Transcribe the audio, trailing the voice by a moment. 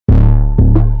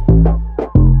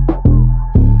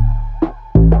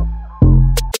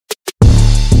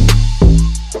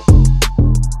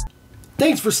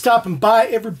Thanks for stopping by,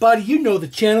 everybody. You know the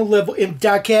channel,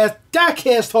 LevelMDiecast,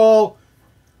 Diecast Haul.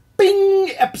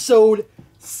 Bing! Episode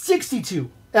 62.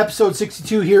 Episode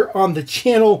 62 here on the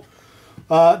channel.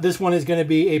 This one is going to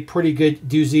be a pretty good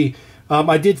doozy.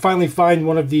 I did finally find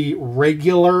one of the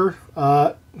regular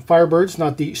Firebirds,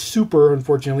 not the Super,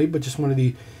 unfortunately, but just one of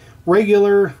the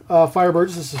regular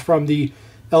Firebirds. This is from the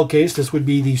L case. This would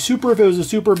be the Super if it was a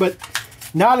Super, but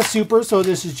not a Super, so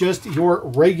this is just your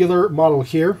regular model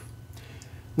here.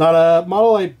 Not a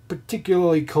model I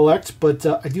particularly collect, but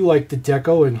I do like the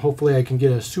deco, and hopefully I can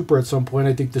get a Super at some point.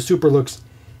 I think the Super looks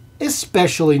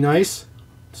especially nice.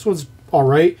 This one's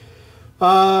alright.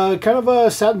 Kind of a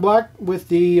satin black with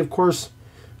the, of course,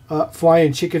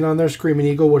 flying chicken on there, screaming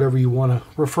eagle, whatever you want to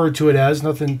refer to it as.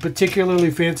 Nothing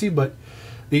particularly fancy, but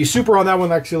the Super on that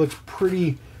one actually looks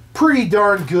pretty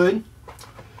darn good.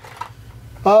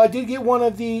 I did get one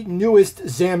of the newest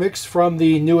Zamics from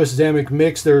the newest Zamic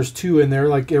mix. There's two in there,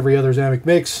 like every other Zamic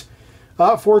mix.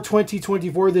 For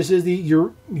 2024, this is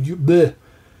the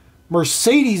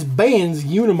Mercedes-Benz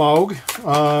Unimog.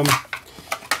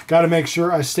 Got to make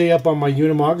sure I stay up on my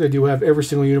Unimogs. I do have every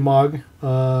single Unimog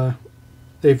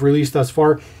they've released thus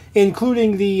far,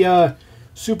 including the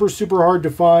super hard to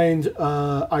find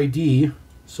ID.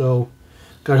 So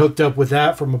got hooked up with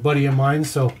that from a buddy of mine.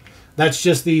 So that's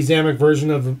just the Zamic version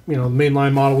of the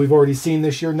mainline model we've already seen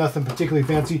this year. Nothing particularly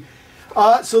fancy.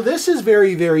 So this is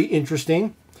very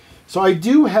interesting. So I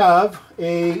do have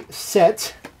a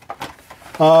set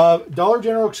of Dollar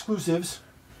General exclusives.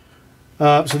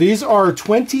 So these are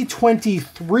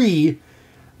 2023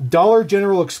 Dollar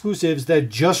General exclusives that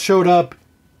just showed up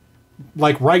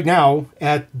like right now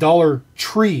at Dollar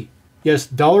Tree. Yes,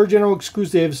 Dollar General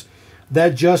exclusives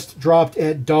that just dropped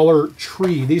at Dollar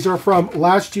Tree. These are from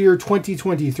last year,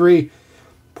 2023.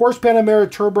 Porsche Panamera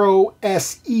Turbo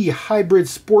SE Hybrid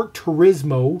Sport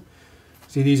Turismo.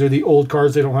 See, these are the old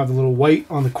cars. They don't have the little white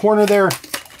on the corner there.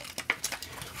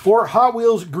 For Hot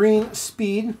Wheels Green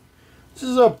Speed. This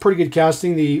is a pretty good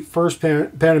casting. The first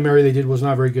Panamera they did was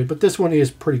not very good, but this one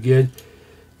is pretty good.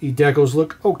 The decos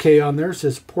look okay on there. It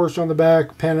says Porsche on the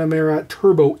back. Panamera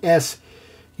Turbo S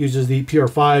uses the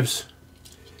PR5s.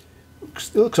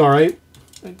 It looks all right.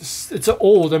 It's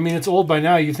old. I mean, it's old by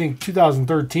now. You think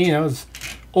 2013. That was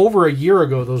over a year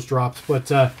ago, those drops.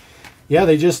 But, yeah,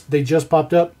 they just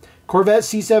popped up. Corvette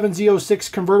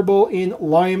C7Z06 convertible in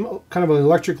lime, kind of an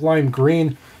electric lime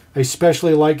green. I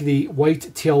especially like the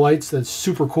white taillights. That's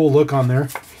super cool look on there.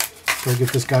 So I'll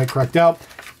get this guy cracked out.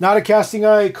 Not a casting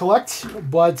I collect,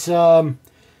 but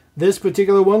this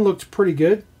particular one looked pretty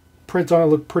good. Print on it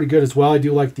looked pretty good as well. I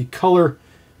do like the color.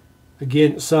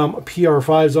 Again, some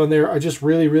PR5s on there. I just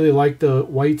really like the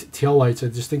white taillights.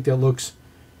 I just think that looks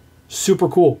super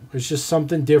cool. It's just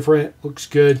something different. Looks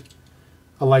good.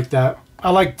 I like that.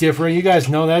 I like different. You guys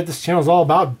know that. This channel is all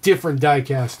about different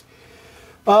diecast.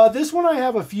 This one I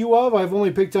have a few of. I've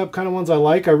only picked up kind of ones I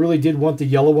like. I really did want the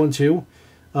yellow one too.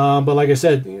 But like I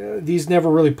said, these never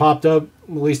really popped up,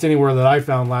 at least anywhere that I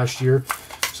found last year.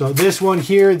 So this one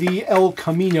here, the El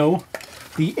Camino.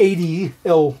 The 80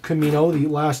 El Camino, the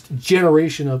last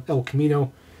generation of El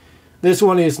Camino. This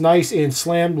one is nice and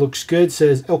slammed, looks good.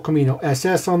 Says El Camino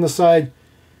SS on the side.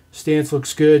 Stance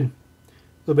looks good. A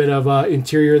little bit of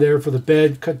interior there for the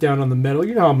bed, cut down on the metal.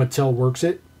 You know how Mattel works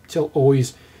it. Mattel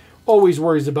always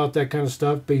worries about that kind of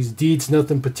stuff. Base deeds,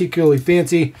 nothing particularly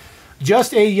fancy.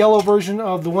 Just a yellow version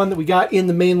of the one that we got in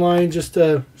the main line. Just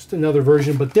another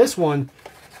version. But this one,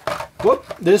 whoop,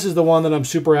 this is the one that I'm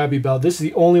super happy about. This is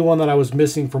the only one that I was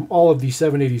missing from all of the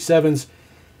 787s.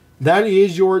 That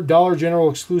is your Dollar General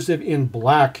exclusive in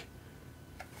black.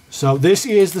 So this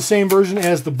is the same version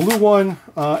as the blue one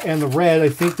and the red. I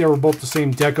think they were both the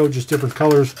same deco, just different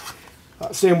colors.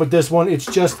 Same with this one. It's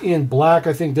just in black.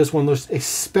 I think this one looks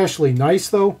especially nice,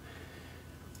 though.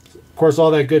 Of course,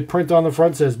 all that good print on the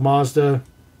front says Mazda.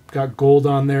 Got gold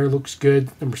on there. Looks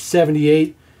good. Number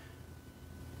 78.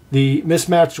 The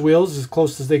mismatched wheels, as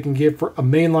close as they can get for a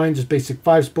mainline. Just basic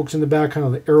 5 spokes in the back. Kind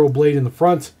of the arrow blade in the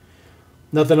front.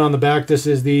 Nothing on the back. This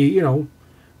is the,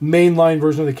 mainline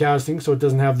version of the casting, so it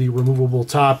doesn't have the removable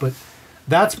top. But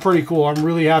that's pretty cool. I'm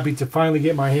really happy to finally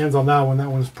get my hands on that one.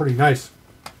 That one's pretty nice.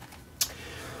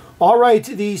 All right,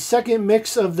 the second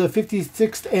mix of the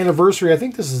 56th anniversary. I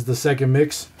think this is the second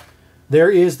mix.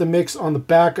 There is the mix on the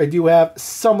back. I do have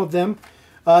some of them.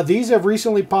 These have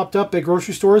recently popped up at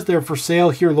grocery stores. They're for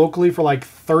sale here locally for like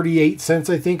 38 cents,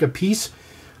 I think, a piece.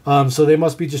 So they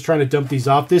must be just trying to dump these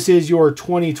off. This is your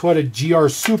 2020 GR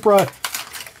Supra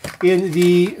in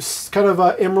the kind of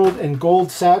emerald and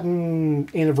gold satin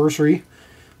anniversary.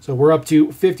 So we're up to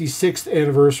 56th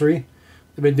anniversary.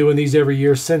 They've been doing these every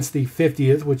year since the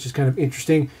 50th, which is kind of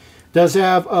interesting. Does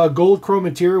have a gold chrome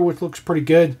interior, which looks pretty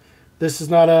good. This is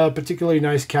not a particularly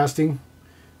nice casting.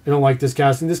 I don't like this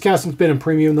casting. This casting's been in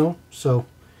premium, though. So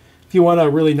if you want a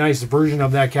really nice version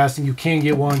of that casting, you can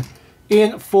get one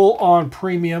in full-on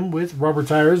premium with rubber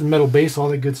tires, metal base, all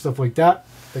that good stuff like that.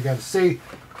 They got to stay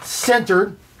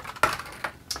centered.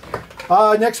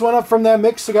 Next one up from that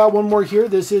mix, I got one more here.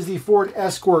 This is the Ford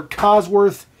Escort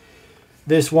Cosworth.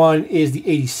 This one is the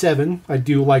 87. I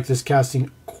do like this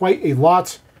casting quite a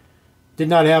lot. Did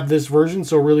not have this version,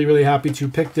 so really, really happy to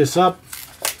pick this up.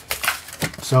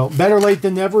 So better late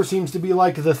than never seems to be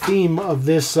like the theme of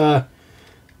this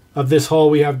haul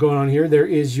we have going on here. There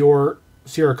is your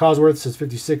Sierra Cosworth. It says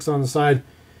 56 on the side.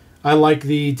 I like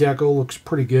the decal. Looks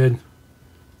pretty good.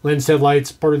 Lens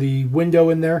headlights, part of the window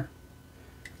in there.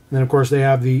 And then, of course, they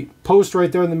have the post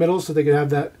right there in the middle, so they can have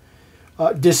that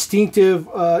distinctive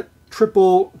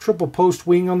triple post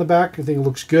wing on the back. I think it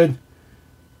looks good.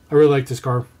 I really like this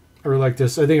car. I really like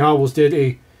this. I think Hotwheels did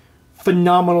a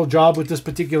phenomenal job with this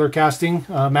particular casting.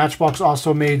 Matchbox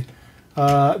also made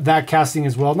that casting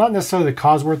as well. Not necessarily the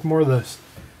Cosworth, more the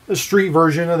street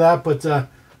version of that, but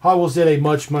Hotwheels did a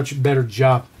much, much better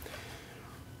job.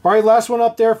 All right, last one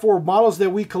up there for models that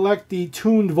we collect, the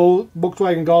tuned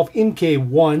Volkswagen Golf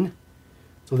MK1.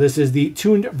 So this is the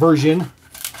tuned version.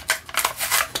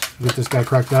 Get this guy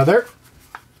cracked out of there.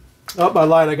 Oh, I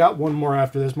lied. I got one more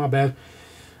after this. My bad.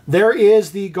 There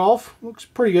is the Golf. Looks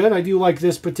pretty good. I do like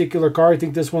this particular car. I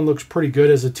think this one looks pretty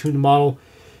good as a tuned model.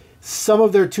 Some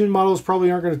of their tuned models probably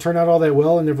aren't going to turn out all that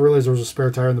well. I never realized there was a spare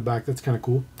tire in the back. That's kind of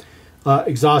cool.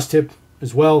 Exhaust tip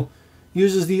as well.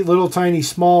 Uses the little tiny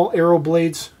small arrow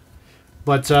blades.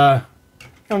 But, not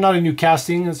a new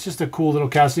casting. It's just a cool little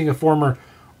casting. A former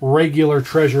regular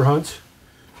treasure hunt,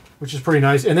 which is pretty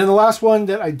nice. And then the last one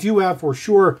that I do have for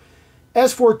sure,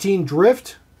 S14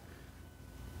 Drift.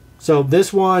 So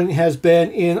this one has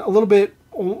been in a little bit,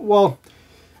 well,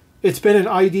 it's been an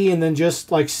ID and then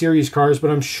just like series cars, but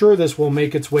I'm sure this will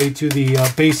make its way to the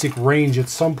basic range at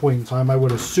some point in time, I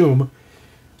would assume.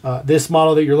 This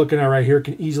model that you're looking at right here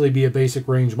can easily be a basic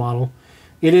range model.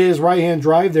 It is right-hand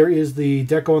drive. There is the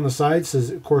deco on the side. It says,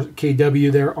 of course,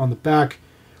 KW there on the back.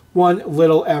 One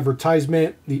little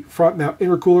advertisement. The front mount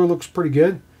intercooler looks pretty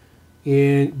good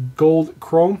in gold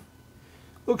chrome.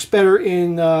 Looks better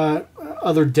in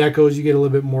other decos. You get a little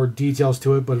bit more details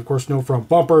to it, but of course no front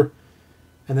bumper.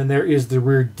 And then there is the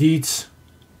rear Dietz.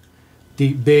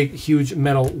 The big, huge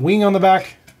metal wing on the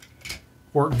back.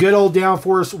 Or good old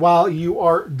downforce while you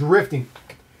are drifting.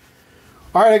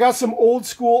 All right, I got some old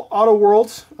school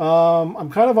Autoworlds. I'm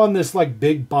kind of on this like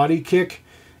big body kick.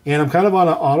 And I'm kind of on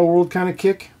an Autoworld kind of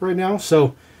kick right now.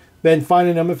 So been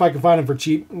finding them. If I can find them for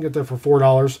cheap, I can get them for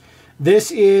 $4.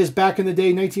 This is back in the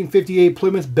day, 1958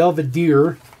 Plymouth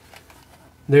Belvedere.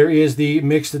 There is the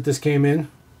mix that this came in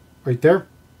right there.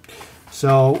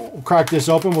 So we'll crack this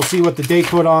open. We'll see what the date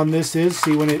code on this is.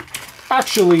 See when it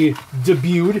actually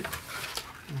debuted.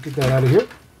 Get that out of here.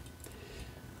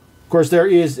 Of course, there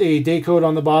is a day code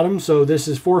on the bottom. So this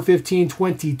is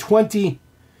 4/15/2020.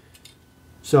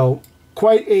 So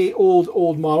quite a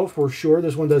old model for sure.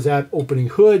 This one does have opening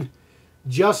hood,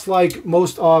 just like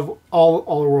most of all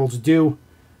Autoworlds do.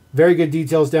 Very good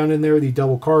details down in there. The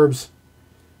double carbs.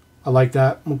 I like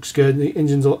that. Looks good. The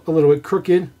engine's a little bit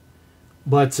crooked,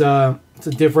 but it's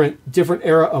a different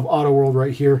era of Autoworld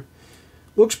right here.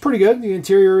 Looks pretty good. The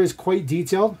interior is quite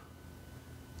detailed.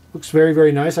 Looks very,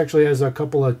 very nice. Actually has a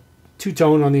couple of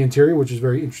two-tone on the interior, which is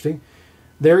very interesting.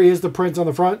 There is the print on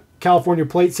the front. California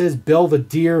plate says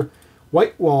Belvedere.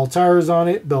 White wall tires on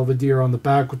it. Belvedere on the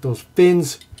back with those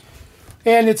fins.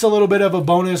 And it's a little bit of a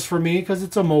bonus for me because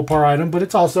it's a Mopar item, but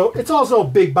it's also a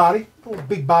big body. A little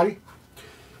big body.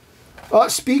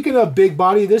 Speaking of big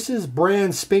body, this is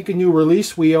brand spanking new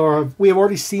release. We have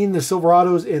already seen the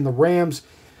Silverados and the Rams.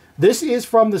 This is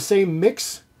from the same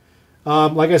mix.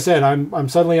 Like I said, I'm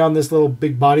suddenly on this little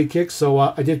big body kick, so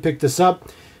I did pick this up.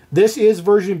 This is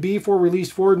version B for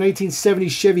release for 1970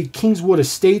 Chevy Kingswood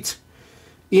Estate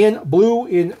in blue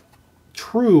in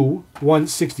true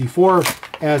 164,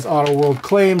 as Autoworld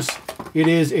claims. It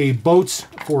is a boat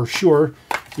for sure.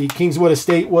 The Kingswood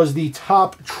Estate was the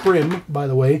top trim, by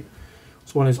the way.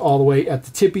 This one is all the way at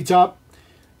the tippy top.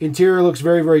 Interior looks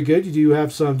very, very good. You do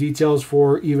have some details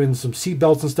for even some seat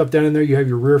belts and stuff down in there. You have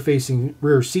your rear-facing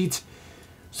rear seats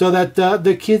so that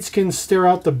the kids can stare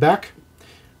out the back.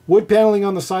 Wood paneling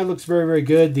on the side looks very, very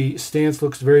good. The stance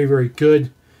looks very, very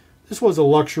good. This was a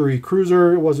luxury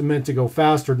cruiser. It wasn't meant to go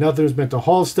fast or nothing. It was meant to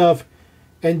haul stuff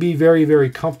and be very, very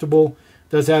comfortable.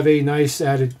 Does have a nice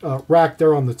added rack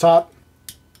there on the top.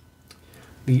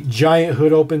 The giant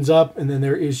hood opens up, and then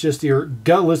there is just your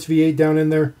gutless V8 down in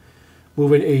there,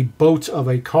 moving a boat of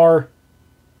a car.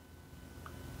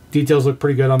 Details look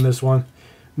pretty good on this one.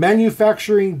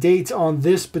 Manufacturing date on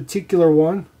this particular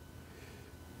one.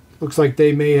 Looks like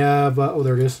they may have... oh,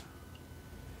 there it is.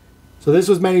 So this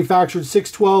was manufactured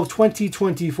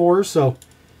 6/12/2024. So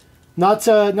not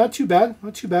too bad.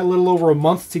 Not too bad. A little over a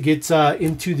month to get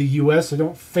into the U.S. I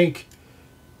don't think...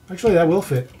 Actually, that will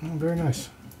fit. Oh, very nice.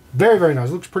 Very, very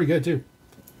nice. Looks pretty good, too.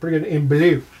 Pretty good in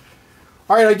blue.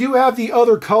 All right, I do have the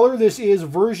other color. This is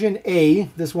version A.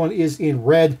 This one is in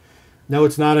red. No,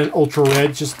 it's not an ultra red.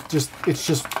 It's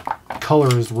just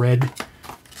color is red.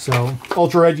 So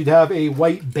ultra red, you'd have a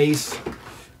white base,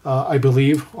 I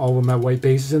believe. All of them have white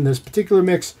bases in this particular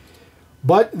mix.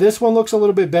 But this one looks a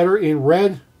little bit better in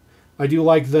red. I do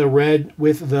like the red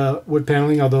with the wood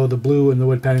paneling, although the blue and the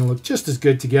wood paneling look just as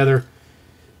good together.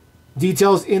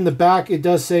 Details in the back, it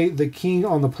does say the King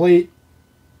on the plate.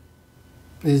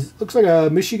 Looks like a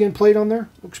Michigan plate on there.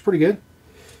 Looks pretty good.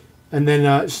 And then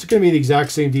it's going to be the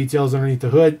exact same details underneath the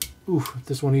hood. Ooh,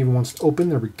 this one even wants to open.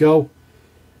 There we go.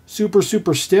 Super,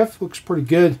 super stiff. Looks pretty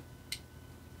good.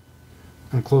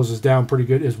 And closes down pretty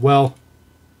good as well.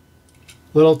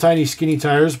 Little tiny skinny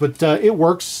tires, but it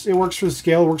works. It works for the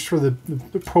scale. It works for the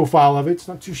profile of it. It's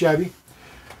not too shabby.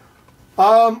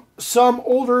 Some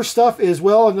older stuff as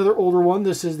well. Another older one.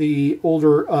 This is the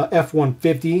older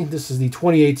F-150. This is the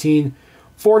 2018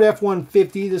 Ford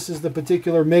F-150. This is the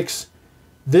particular mix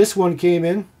this one came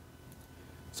in.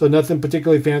 So nothing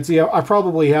particularly fancy. I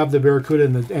probably have the Barracuda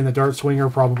and the Dart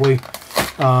Swinger probably.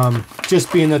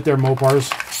 Just being that they're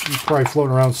Mopars. It's probably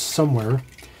floating around somewhere.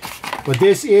 But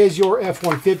this is your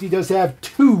F-150. It does have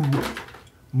 2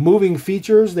 moving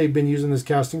features. They've been using this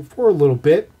casting for a little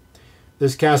bit.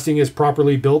 This casting is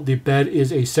properly built. The bed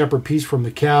is a separate piece from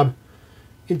the cab.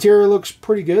 Interior looks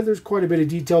pretty good. There's quite a bit of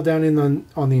detail down in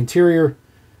on the interior.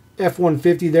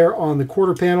 F-150 there on the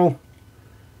quarter panel.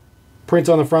 Prints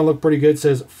on the front look pretty good. It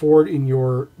says Ford in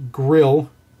your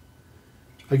grill.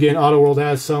 Again, Autoworld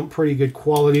has some pretty good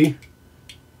quality.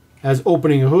 Has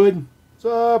opening hood.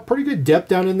 It's pretty good depth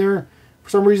down in there. For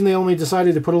some reason, they only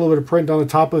decided to put a little bit of print on the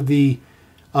top of the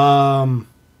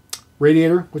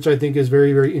radiator, which I think is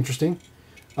very, very interesting.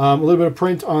 A little bit of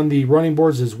print on the running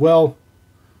boards as well.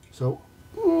 So,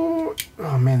 oh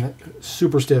man, that's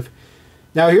super stiff.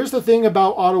 Now, here's the thing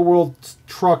about Autoworld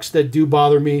trucks that do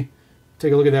bother me.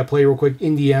 Take a look at that plate real quick.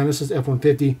 Indiana, this is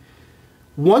F-150.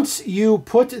 Once you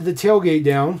put the tailgate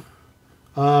down,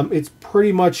 it's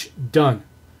pretty much done.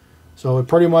 So it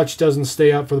pretty much doesn't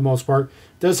stay up for the most part.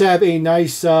 It does have a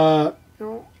nice,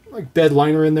 like bed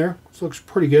liner in there. This looks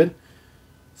pretty good.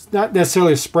 It's not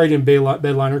necessarily a sprayed-in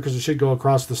bed liner because it should go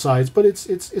across the sides, but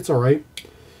it's all right.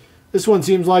 This one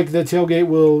seems like the tailgate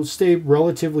will stay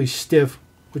relatively stiff,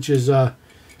 which is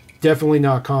definitely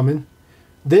not common.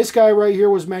 This guy right here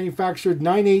was manufactured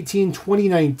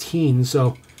 9/18/2019,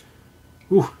 so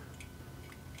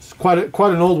it's quite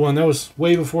an old one. That was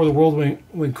way before the world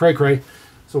went cray-cray.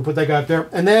 So we'll put that guy up there.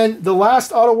 And then the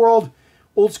last Autoworld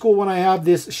old school one I have,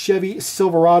 this Chevy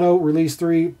Silverado Release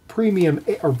 3 Premium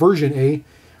A, or Version A.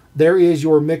 There is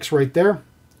your mix right there.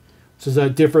 This is a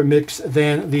different mix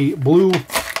than the blue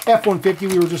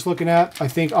F-150 we were just looking at. I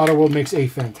think Autoworld makes a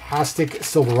fantastic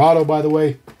Silverado, by the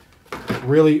way.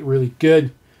 Really, really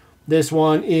good. This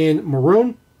one in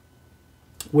maroon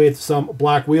with some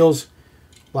black wheels.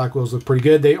 Black wheels look pretty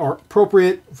good. They are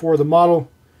appropriate for the model.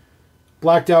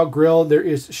 Blacked out grille. There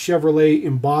is Chevrolet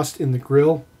embossed in the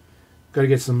grille. Got to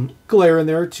get some glare in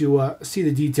there to see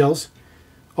the details.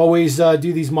 Always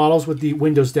do these models with the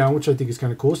windows down, which I think is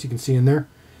kind of cool, so you can see in there.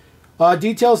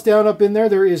 Details down up in there.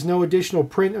 There is no additional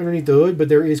print underneath the hood, but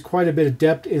there is quite a bit of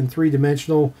depth in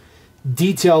three-dimensional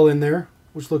detail in there,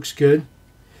 which looks good.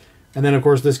 And then, of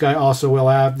course, this guy also will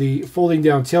have the folding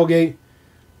down tailgate.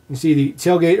 You see the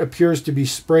tailgate appears to be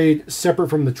sprayed separate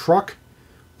from the truck.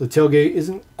 The tailgate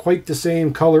isn't quite the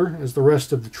same color as the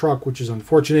rest of the truck, which is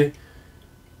unfortunate.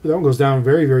 But that one goes down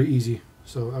very, very easy.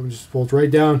 So I would just fold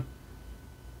right down.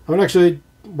 That one actually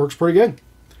works pretty good.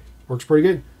 Works pretty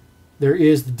good. There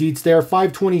is the deets there,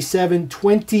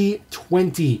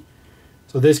 5/27/2020.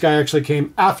 So this guy actually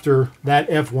came after that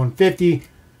F-150.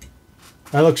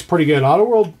 That looks pretty good.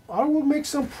 Autoworld makes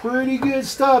some pretty good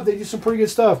stuff. They do some pretty good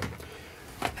stuff.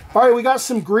 All right, we got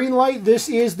some Greenlight. This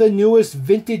is the newest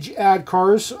vintage ad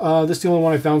cars. This is the only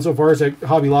one I found so far is at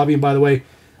Hobby Lobby. And by the way,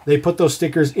 they put those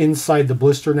stickers inside the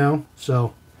blister now.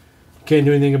 So you can't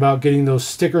do anything about getting those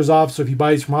stickers off. So if you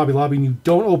buy these from Hobby Lobby and you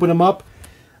don't open them up,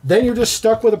 then you're just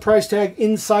stuck with a price tag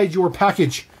inside your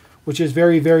package, which is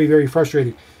very, very, very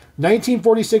frustrating.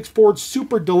 1946 Ford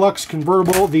Super Deluxe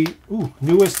Convertible, the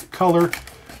newest color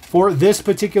for this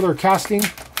particular casting.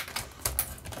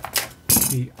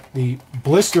 The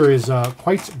blister is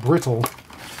quite brittle,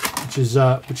 which is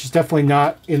definitely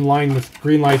not in line with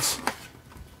Greenlight's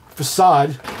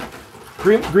facade.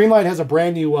 Greenlight has a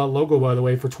brand new logo, by the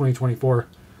way, for 2024. You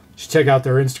should check out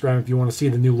their Instagram if you want to see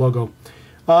the new logo.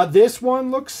 This one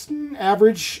looks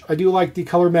average. I do like the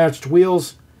color matched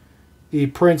wheels. The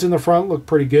prints in the front look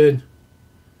pretty good.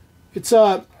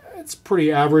 It's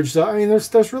pretty average. I mean,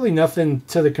 there's really nothing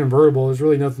to the convertible. There's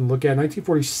really nothing to look at.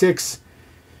 1946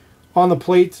 on the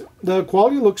plate. The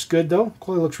quality looks good though.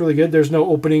 Quality looks really good. There's no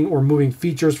opening or moving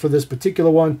features for this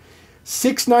particular one.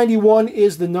 691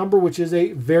 is the number, which is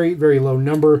a very, very low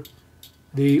number.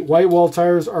 The white wall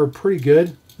tires are pretty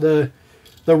good. The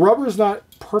rubber is not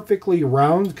perfectly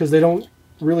round because they don't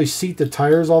really seat the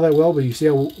tires all that well, but you see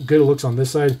how good it looks on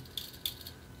this side.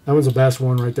 That one's the best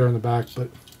one right there in the back, but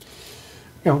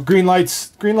you know,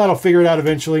 Greenlight will figure it out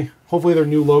eventually. Hopefully their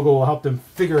new logo will help them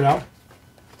figure it out.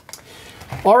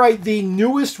 All right, the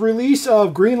newest release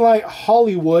of Greenlight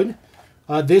Hollywood.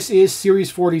 This is Series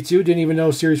 42. Didn't even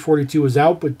know Series 42 was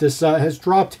out, but this has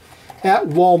dropped at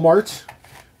Walmart.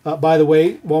 By the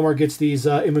way, Walmart gets these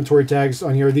inventory tags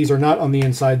on here. These are not on the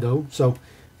inside, though, so if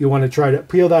you want to try to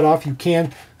peel that off, you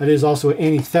can. That is also an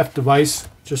anti-theft device,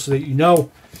 just so that you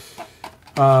know.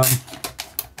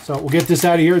 So we'll get this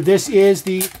out of here. This is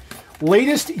the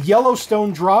latest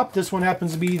Yellowstone drop. This one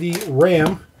happens to be the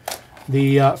Ram,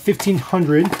 the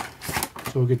 1500.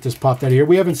 So we'll get this popped out of here.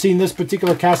 We haven't seen this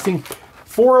particular casting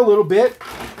for a little bit.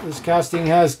 This casting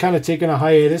has kind of taken a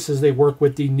hiatus as they work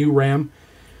with the new Ram.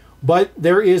 But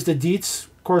there is the deets.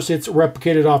 Of course, it's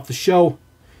replicated off the show.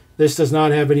 This does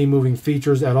not have any moving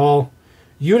features at all.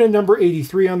 Unit number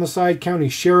 83 on the side, County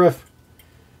Sheriff.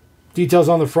 Details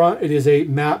on the front, it is a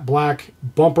matte black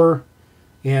bumper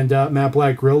and matte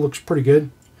black grille. Looks pretty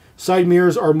good. Side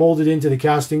mirrors are molded into the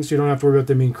casting, so you don't have to worry about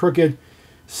them being crooked.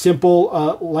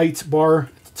 Simple lights bar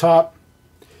at the top.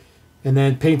 And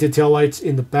then painted taillights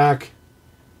in the back.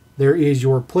 There is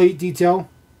your plate detail.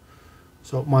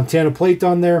 So Montana plate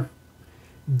on there.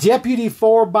 Deputy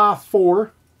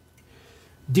 4x4.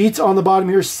 Deets on the bottom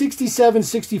here.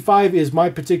 6765 is my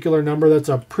particular number. That's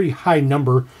a pretty high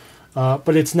number.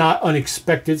 But it's not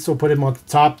unexpected, so put him on the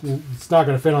top. It's not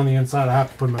going to fit on the inside. I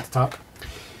have to put him at the top.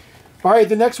 All right,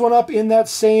 the next one up in that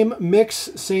same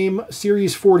mix, same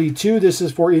Series 42. This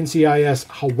is for NCIS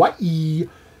Hawaii.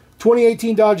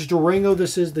 2018 Dodge Durango.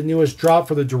 This is the newest drop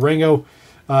for the Durango.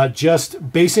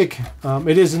 Just basic.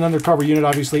 It is an undercover unit,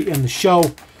 obviously, in the show.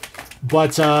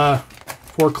 But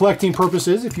for collecting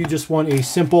purposes, if you just want a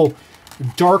simple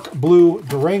dark blue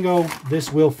Durango,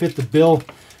 this will fit the bill.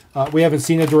 We haven't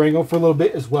seen a Durango for a little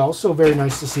bit as well, so very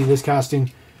nice to see this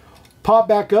casting pop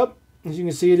back up. As you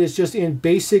can see, it is just in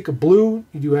basic blue.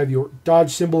 You do have your Dodge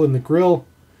symbol in the grille.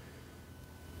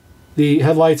 The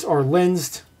headlights are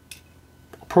lensed.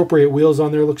 Appropriate wheels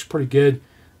on there. Looks pretty good.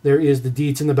 There is the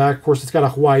deets in the back. Of course, it's got a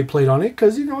Hawaii plate on it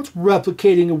because, you know, it's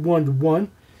replicating a 1-to-1.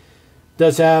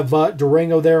 Does have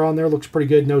Durango there on there. Looks pretty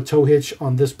good. No tow hitch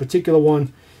on this particular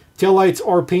one. Taillights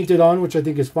are painted on, which I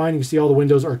think is fine. You can see all the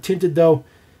windows are tinted, though,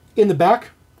 in the back.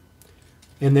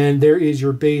 And then there is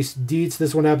your base deets.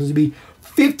 This one happens to be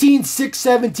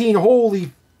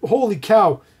 15,617. Holy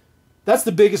cow. That's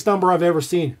the biggest number I've ever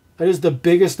seen. That is the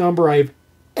biggest number I've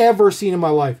ever seen in my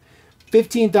life.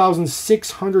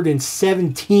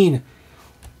 15,617.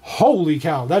 Holy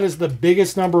cow. That is the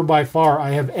biggest number by far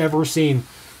I have ever seen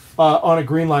on a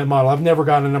Greenlight model. I've never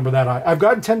gotten a number that high. I've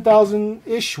gotten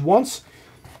 10,000-ish once.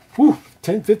 Whew,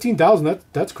 15,000.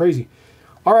 That's crazy.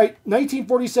 All right,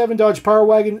 1947 Dodge Power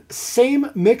Wagon. Same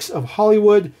mix of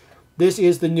Hollywood. This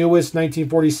is the newest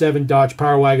 1947 Dodge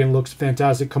Power Wagon. Looks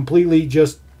fantastic. Completely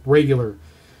just regular.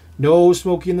 No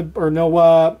smoky in the, or no,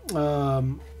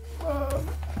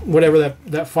 whatever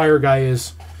that fire guy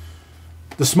is.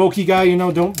 The smoky guy, you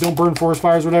know, don't burn forest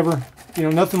fires, whatever. You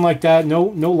know, nothing like that. No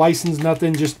license,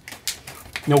 nothing. Just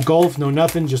no Gulf, no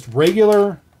nothing. Just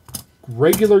regular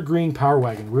green Power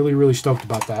Wagon. Really, really stoked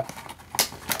about that.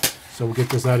 So we'll get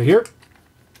this out of here.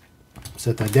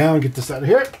 Set that down, get this out of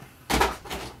here.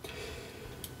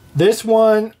 This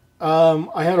one,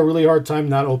 I had a really hard time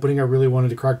not opening. I really wanted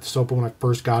to crack this open when I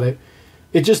first got it.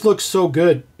 It just looks so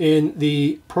good in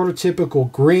the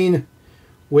prototypical green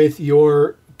with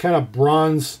your kind of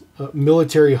bronze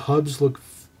military hubs. Look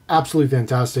absolutely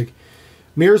fantastic.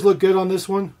 Mirrors look good on this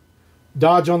one.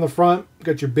 Dodge on the front.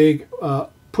 Got your big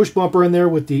push bumper in there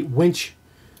with the winch.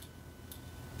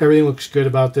 Everything looks good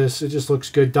about this. It just looks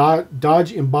good.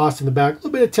 Dodge embossed in the back. A little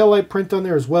bit of taillight print on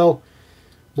there as well.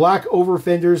 Black over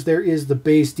fenders. There is the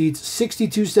base Dietz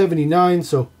 6279.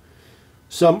 So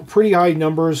some pretty high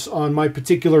numbers on my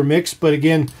particular mix. But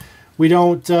again, we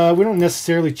don't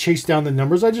necessarily chase down the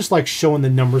numbers. I just like showing the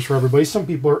numbers for everybody. Some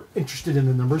people are interested in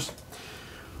the numbers.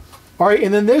 All right,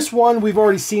 and then this one we've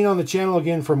already seen on the channel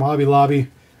again from Hobby Lobby.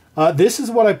 This is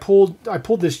what I pulled. I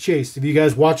pulled this chase. If you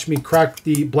guys watched me crack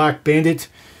the Black Bandit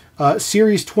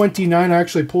Series 29, I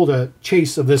actually pulled a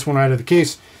chase of this one out of the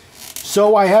case.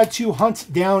 So I had to hunt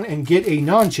down and get a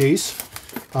non-chase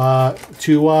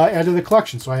to add to the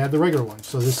collection. So I had the regular one.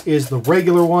 So this is the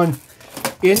regular one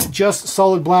in just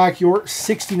solid black, your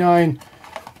 69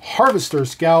 Harvester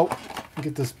Scout.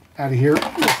 Get this out of here.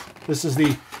 This is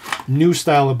the new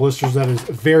style of blisters that is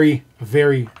very,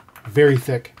 very, very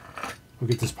thick. We'll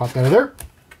get this popped out of there.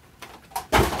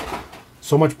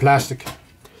 So much plastic.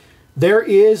 There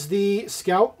is the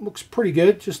Scout. Looks pretty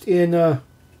good. Just in,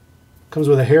 comes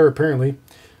with a hair apparently.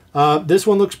 This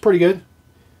one looks pretty good.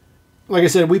 Like I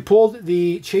said, we pulled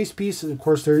the chase piece, and of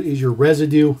course there is your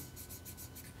residue.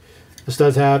 This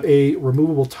does have a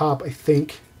removable top, I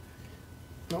think.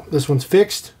 No, this one's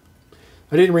fixed.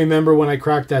 I didn't remember when I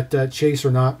cracked that chase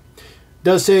or not. It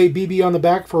does say BB on the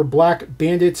back for Black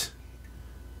Bandit.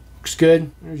 Looks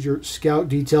good. There's your Scout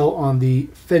detail on the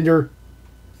fender.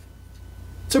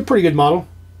 It's a pretty good model.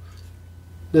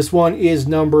 This one is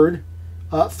numbered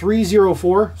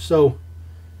 304, so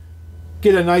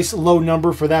get a nice low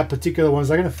number for that particular one. Is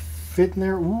that going to fit in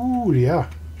there? Ooh, yeah.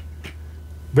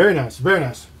 Very nice, very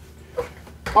nice.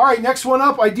 All right, next one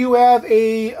up, I do have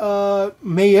a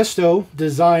Maisto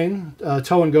design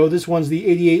tow and go. This one's the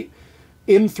 88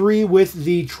 M3 with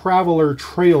the Traveler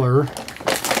trailer.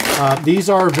 These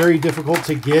are very difficult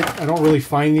to get. I don't really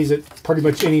find these at pretty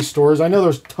much any stores. I know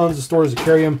there's tons of stores that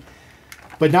carry them,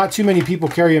 but not too many people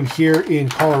carry them here in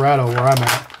Colorado where I'm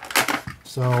at.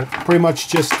 So pretty much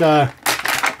just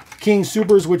King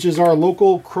Supers, which is our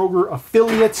local Kroger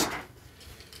affiliate.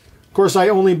 Of course, I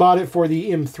only bought it for the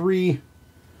M3,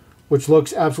 which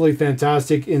looks absolutely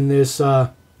fantastic in this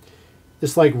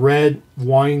this like red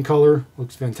wine color.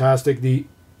 Looks fantastic. The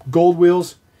gold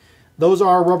wheels, those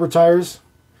are rubber tires.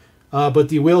 But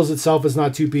the wheels itself is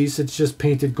not two-piece. It's just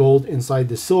painted gold inside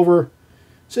the silver.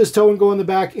 It says tow and go in the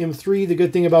back, M3. The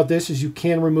good thing about this is you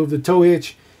can remove the tow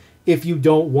hitch if you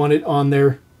don't want it on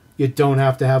there. You don't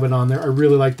have to have it on there. I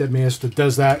really like that Maisto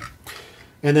does that.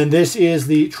 And then this is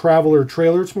the Traveler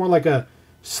trailer. It's more like a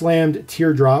slammed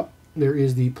teardrop. There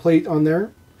is the plate on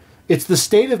there. It's the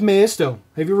state of Maisto.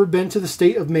 Have you ever been to the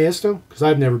state of Maisto? Because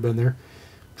I've never been there.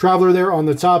 Traveler there on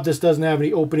the top. This doesn't have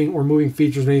any opening or moving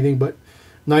features or anything, but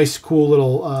nice, cool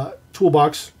little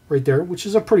toolbox right there, which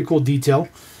is a pretty cool detail.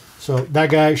 So that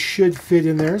guy should fit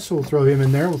in there, so we'll throw him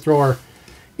in there. We'll throw our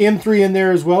M3 in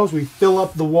there as well as we fill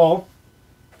up the wall.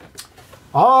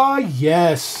 Ah,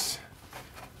 yes.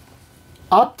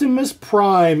 Optimus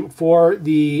Prime for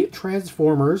the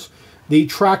Transformers, the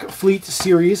Track Fleet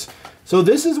series. So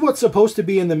this is what's supposed to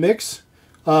be in the mix.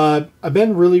 I've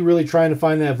been really trying to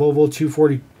find that Volvo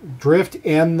 240 Drift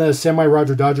and the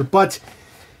Semi-Roger Dodger, but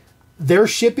they're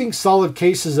shipping solid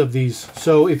cases of these.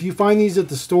 So if you find these at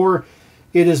the store,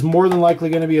 it is more than likely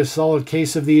going to be a solid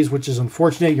case of these, which is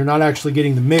unfortunate. You're not actually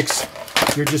getting the mix.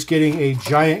 You're just getting a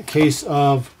giant case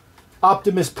of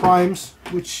Optimus Primes,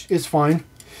 which is fine.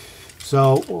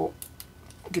 So we'll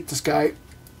get this guy.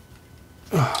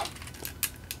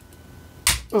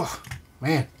 Oh,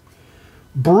 man.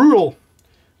 Brutal.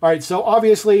 All right, so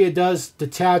obviously it does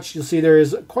detach. You'll see there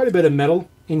is quite a bit of metal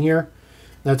in here.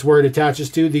 That's where it attaches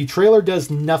to. The trailer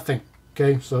does nothing.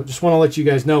 Okay, so just want to let you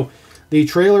guys know. The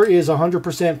trailer is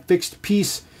 100% fixed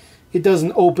piece. It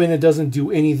doesn't open. It doesn't do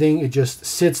anything. It just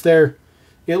sits there.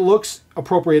 It looks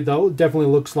appropriate, though. It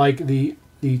definitely looks like the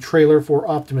trailer for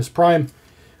Optimus Prime.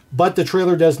 But the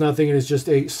trailer does nothing. It is just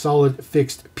a solid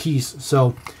fixed piece.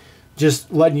 So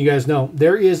just letting you guys know.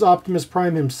 There is Optimus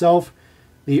Prime himself.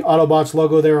 The Autobots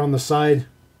logo there on the side.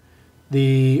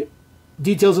 The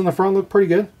details in the front look pretty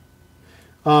good.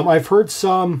 I've heard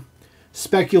some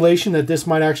speculation that this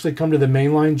might actually come to the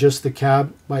main line, just the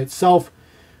cab by itself,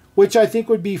 which I think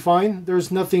would be fine.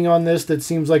 There's nothing on this that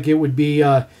seems like it would be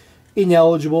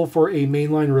ineligible for a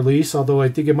mainline release, although I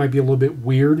think it might be a little bit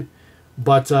weird,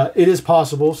 but it is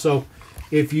possible. So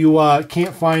if you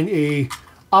can't find a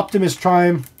Optimus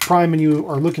Prime and you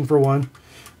are looking for one,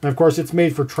 and of course it's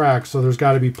made for track, so there's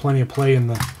got to be plenty of play in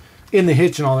the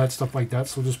hitch and all that stuff like that.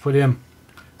 So we'll just put him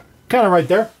kind of right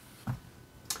there.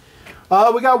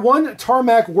 We got one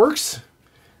Tarmac Works.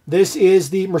 This is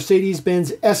the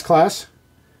Mercedes-Benz S-Class,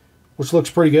 which looks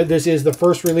pretty good. This is the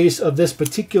first release of this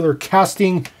particular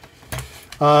casting.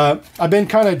 I've been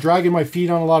kind of dragging my feet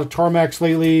on a lot of Tarmacs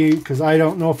lately because I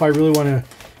don't know if I really want to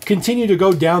continue to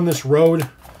go down this road.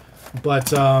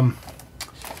 But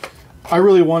I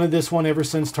really wanted this one ever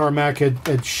since Tarmac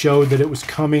had showed that it was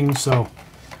coming. So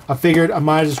I figured I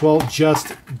might as well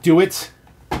just do it.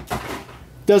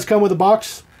 It does come with a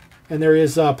box. And there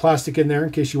is plastic in there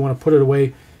in case you want to put it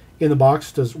away in the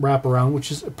box. It does wrap around,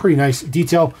 which is a pretty nice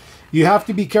detail. You have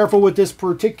to be careful with this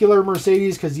particular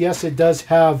Mercedes because, yes, it does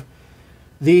have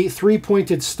the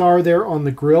 3-pointed star there on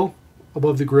the grill,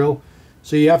 above the grill.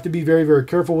 So you have to be very, very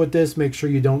careful with this. Make sure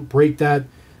you don't break that.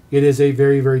 It is a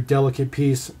very, very delicate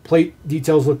piece. Plate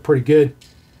details look pretty good.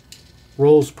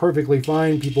 Rolls perfectly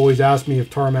fine. People always ask me if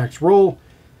Tarmacs roll.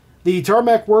 The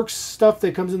Tarmac Works stuff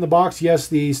that comes in the box, yes,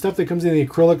 the stuff that comes in the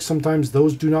acrylics, sometimes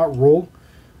those do not roll.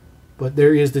 But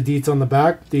there is the deets on the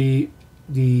back. The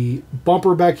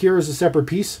bumper back here is a separate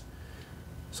piece.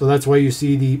 So that's why you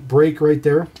see the brake right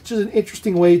there, which is an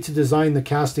interesting way to design the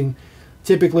casting.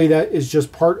 Typically that is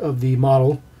just part of the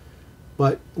model.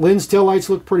 But Lynn's taillights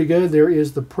look pretty good. There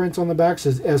is the print on the back,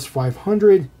 says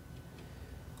S500. A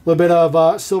little bit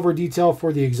of silver detail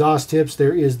for the exhaust tips.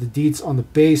 There is the deets on the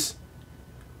base.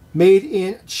 Made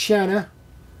in China.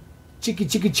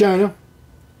 Cheeky China.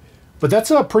 But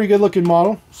that's a pretty good looking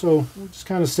model. So we'll just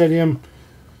kind of set him,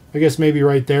 I guess maybe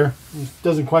right there. It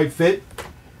doesn't quite fit.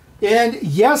 And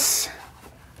yes,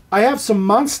 I have some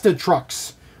monster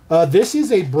trucks. This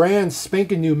is a brand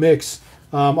spanking new mix.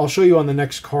 I'll show you on the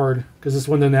next card because this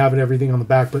one doesn't have everything on the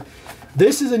back. But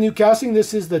this is a new casting.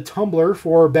 This is the tumbler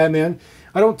for Batman.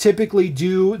 I don't typically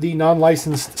do the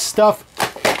non-licensed stuff.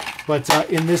 But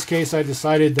in this case, I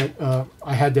decided that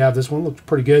I had to have this one. Looked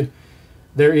pretty good.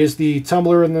 There is the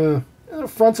tumbler in the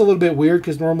front's a little bit weird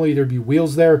because normally there'd be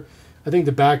wheels there. I think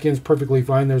the back end's perfectly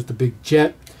fine. There's the big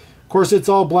jet. Of course, it's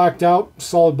all blacked out.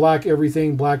 Solid black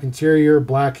everything. Black interior,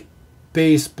 black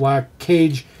base, black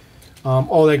cage.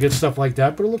 All that good stuff like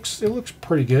that. But it looks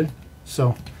pretty good.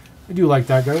 So I do like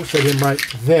that guy. We'll set him right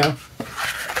there.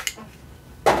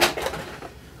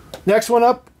 Next one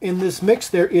up in this mix,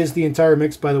 there is the entire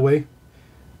mix, by the way.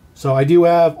 So I do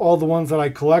have all the ones that I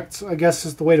collect, I guess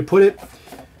is the way to put it.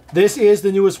 This is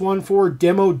the newest one for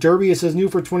Demo Derby. It says new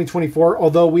for 2024,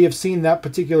 although we have seen that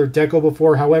particular deco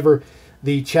before. However,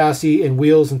 the chassis and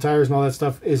wheels and tires and all that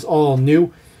stuff is all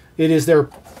new. It is their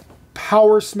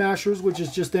Power Smashers, which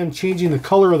is just them changing the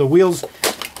color of the wheels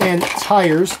and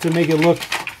tires to make it look,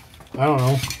 I don't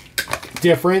know,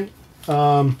 different.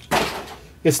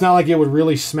 It's not like it would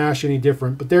really smash any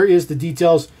different, but there is the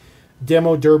details.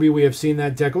 Demo Derby, we have seen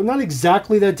that deco. Not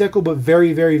exactly that deco, but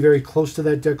very, very, very close to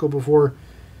that deco before.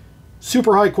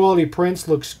 Super high quality prints.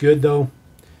 Looks good, though.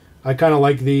 I kind of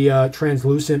like the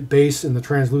translucent base and the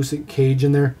translucent cage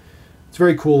in there. It's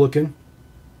very cool looking.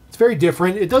 It's very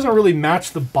different. It doesn't really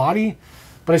match the body,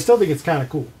 but I still think it's kind of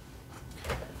cool.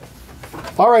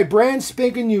 All right, brand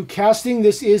spanking new casting.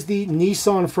 This is the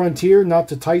Nissan Frontier, not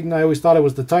the Titan. I always thought it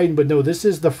was the Titan, but no, this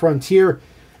is the Frontier.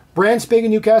 Brand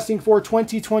spanking new casting for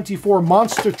 2024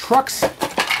 monster trucks.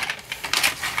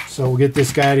 So we'll get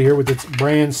this guy out of here with its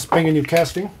brand spanking new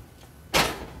casting.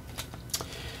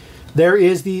 There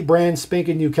is the brand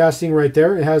spanking new casting right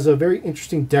there. It has a very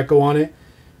interesting deco on it.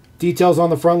 Details on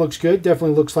the front looks good.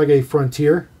 Definitely looks like a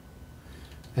Frontier.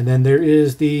 And then there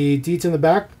is the deets in the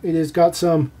back. It has got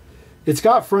some... It's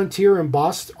got Frontier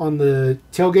embossed on the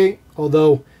tailgate,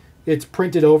 although it's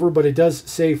printed over, but it does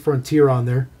say Frontier on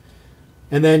there.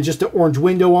 And then just an orange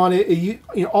window on it. You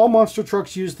know, all monster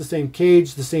trucks use the same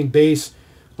cage, the same base,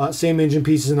 same engine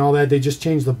pieces and all that. They just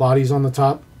change the bodies on the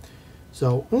top.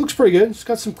 So it looks pretty good. It's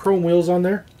got some chrome wheels on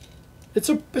there. It's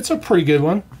a pretty good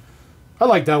one. I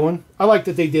like that one. I like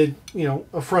that they did, you know,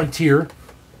 a Frontier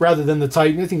rather than the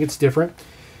Titan. I think it's different.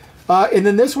 And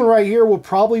then this one right here will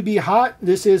probably be hot.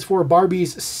 This is for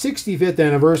Barbie's 65th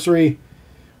anniversary.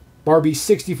 Barbie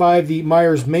 65, the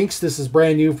Myers Minx. This is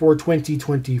brand new for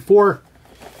 2024.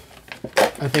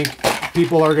 I think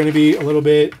people are going to be a little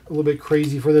bit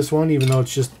crazy for this one, even though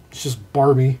it's just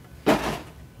Barbie.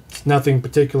 It's nothing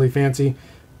particularly fancy.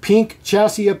 Pink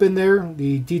chassis up in there.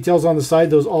 The details on the side,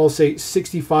 those all say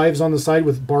 65s on the side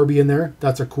with Barbie in there.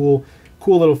 That's a cool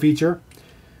little feature.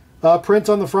 Print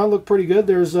on the front look pretty good.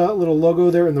 There's a little logo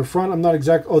there in the front. I'm not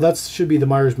exact. Oh, that should be the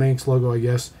Myers Minx logo, I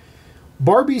guess.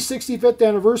 Barbie 65th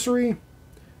anniversary.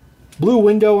 Blue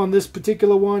window on this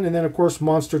particular one. And then, of course,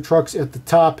 monster trucks at the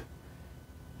top.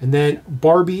 And then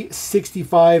Barbie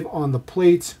 65 on the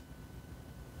plate.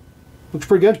 Looks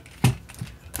pretty good.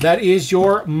 That is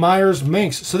your Myers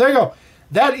Minx. So there you go.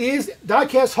 That is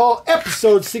Diecast Haul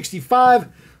episode 65.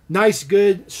 Nice,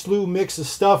 good slew mix of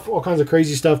stuff. All kinds of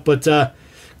crazy stuff. But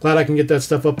glad I can get that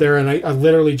stuff up there. And I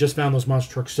literally just found those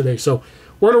monster trucks today. So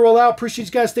we're going to roll out. Appreciate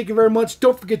you guys. Thank you very much.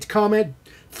 Don't forget to comment.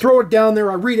 Throw it down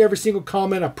there. I read every single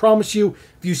comment. I promise you,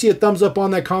 if you see a thumbs up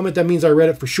on that comment, that means I read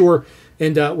it for sure.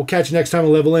 And we'll catch you next time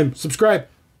on Level M. Subscribe.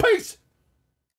 Peace!